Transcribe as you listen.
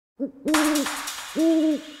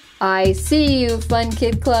I see you, Fun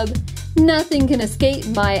Kid Club. Nothing can escape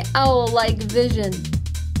my owl-like vision.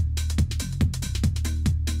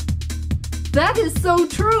 That is so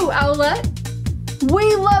true, Owlette.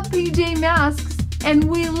 We love PJ Masks, and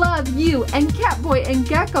we love you and Catboy and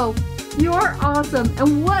Gecko. You're awesome,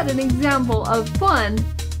 and what an example of fun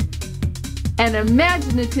and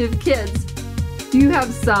imaginative kids. You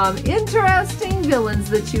have some interesting villains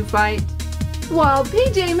that you fight. While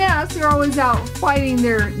PJ Masks are always out fighting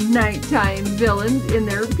their nighttime villains in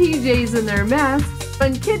their PJs and their masks,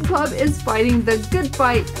 Fun Kid Club is fighting the good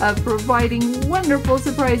fight of providing wonderful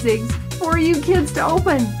surprise eggs for you kids to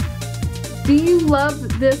open. Do you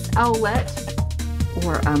love this Owlette,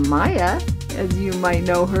 or Amaya, as you might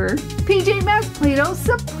know her, PJ Masks Play-Doh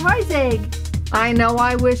surprise egg? I know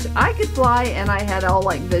I wish I could fly and I had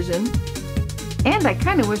owl-like vision. And I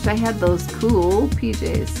kind of wish I had those cool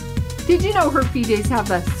PJs. Did you know her PJs have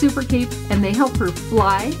a super cape and they help her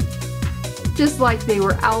fly? Just like they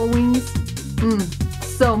were owl wings.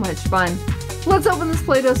 So much fun. Let's open this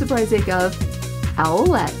Play-Doh surprise egg of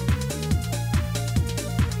Owlette.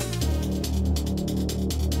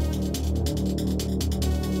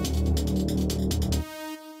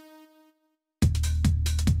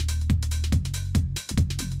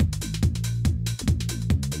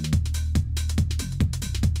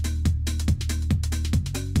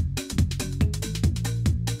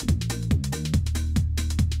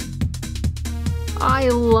 I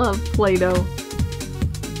love Play-Doh.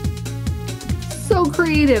 So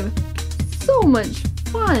creative, so much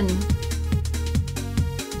fun.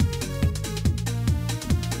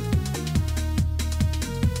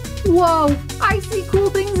 Whoa, I see cool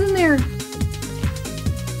things in there.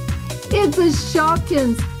 It's a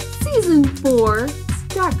Shopkins Season 4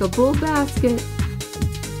 stackable basket.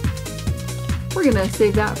 We're gonna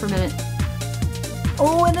save that for a minute.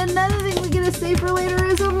 Oh, and another thing we're gonna save for later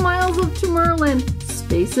is a Miles of Tomorrowland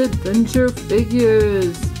Space Adventure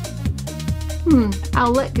figures.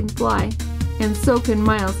 Owlette can fly, and so can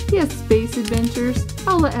Miles. He has space adventures.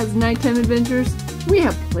 Owlette has nighttime adventures. We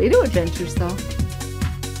have Play-Doh adventures, though.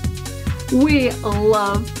 We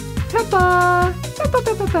love Peppa.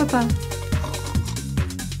 Peppa.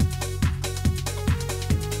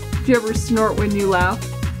 Do you ever snort when you laugh?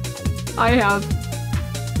 I have.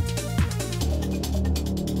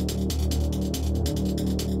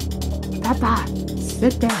 Peppa,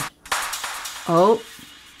 sit down. Oh,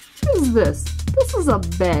 what is this? This is a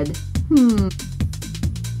bed.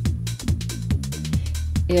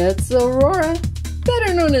 It's Aurora,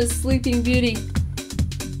 better known as Sleeping Beauty.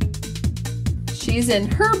 She's in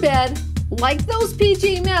her bed like those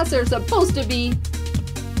PJ Masks are supposed to be.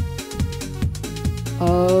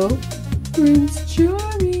 Oh, Prince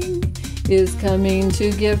Charming is coming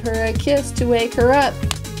to give her a kiss to wake her up.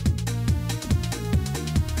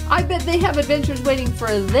 I bet they have adventures waiting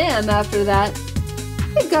for them after that.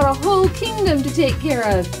 They've got a whole kingdom to take care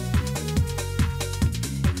of.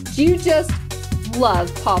 Do you just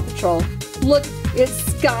love Paw Patrol? Look, it's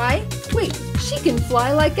Sky. Wait, she can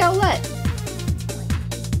fly like Owlette.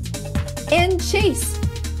 And Chase.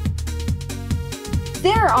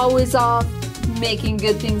 They're always off making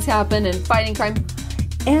good things happen and fighting crime.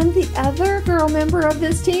 And the other girl member of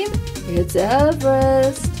this team, it's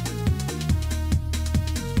Everest.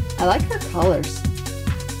 I like her colors.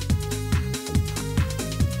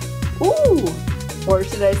 Ooh, or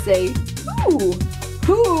should I say, ooh,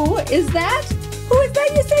 who is that? Who is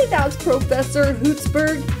that you say? That's Professor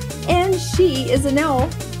Hootsburg, and she is an owl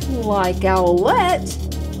like Owlette,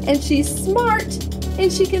 and she's smart,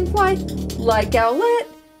 and she can fly like Owlette,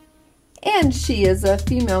 and she is a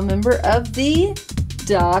female member of the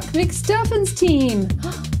Doc McStuffins team.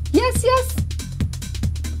 Yes, yes,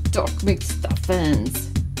 Doc McStuffins.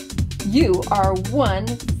 You are one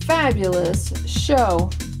fabulous show.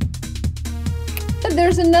 And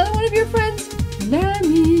there's another one of your friends,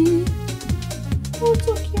 Lammy. Oh,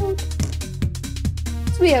 so cute.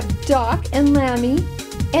 So we have Doc and Lammy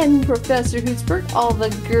and Professor Hootsburg, all the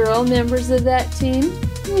girl members of that team.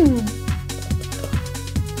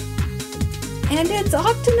 And it's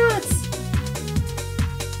Octonauts.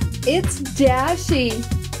 It's Dashy.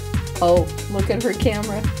 Oh, look at her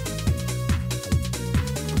camera.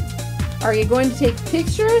 Are you going to take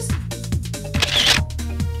pictures?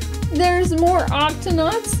 There's more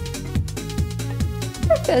Octonauts.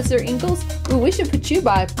 Professor Ingalls. Ooh, we should put you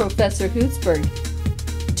by Professor Hootsburg.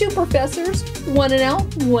 2 professors, 1 an owl,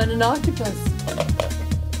 1 an octopus.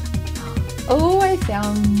 Oh, I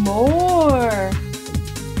found more.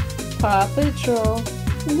 Paw Patrol.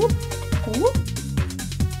 Whoop, whoop.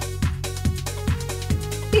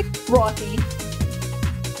 Rocky.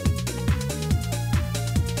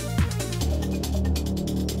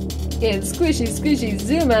 and Squishy Squishy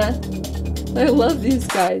Zuma. I love these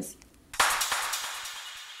guys.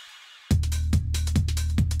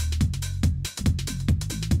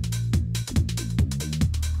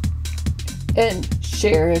 And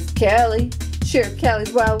Sheriff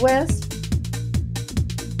Callie's Wild West.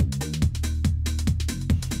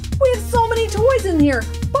 We have so many toys in here,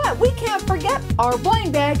 but we can't forget our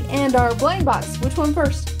blind bag and our blind box. Which one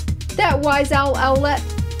first? That wise owl Owlette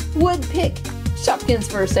would pick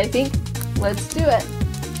Shopkins first, I think. Let's do it.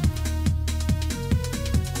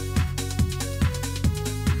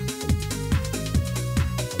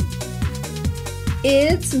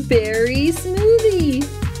 It's Berry Smoothie.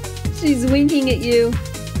 She's winking at you.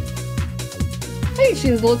 I think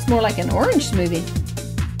she looks more like an orange smoothie.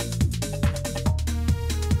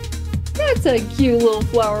 That's a cute little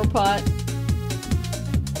flower pot.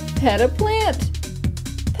 Pet a plant.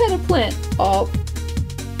 Pet a plant. Oh.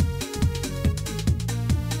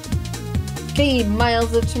 Feed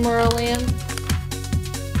Miles of Tomorrowland.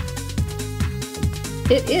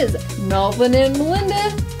 It is Melvin and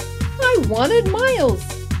Melinda. I wanted Miles.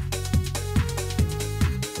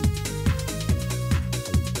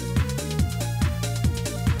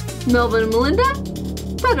 Melvin and Melinda,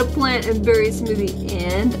 Pet a Plant and Berry Smoothie,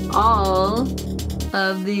 and all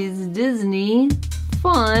of these Disney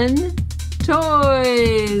fun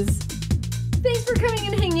toys. Thanks for coming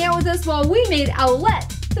and hanging out with us while we made Owlette,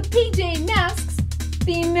 the PJ Masks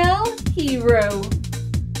female hero.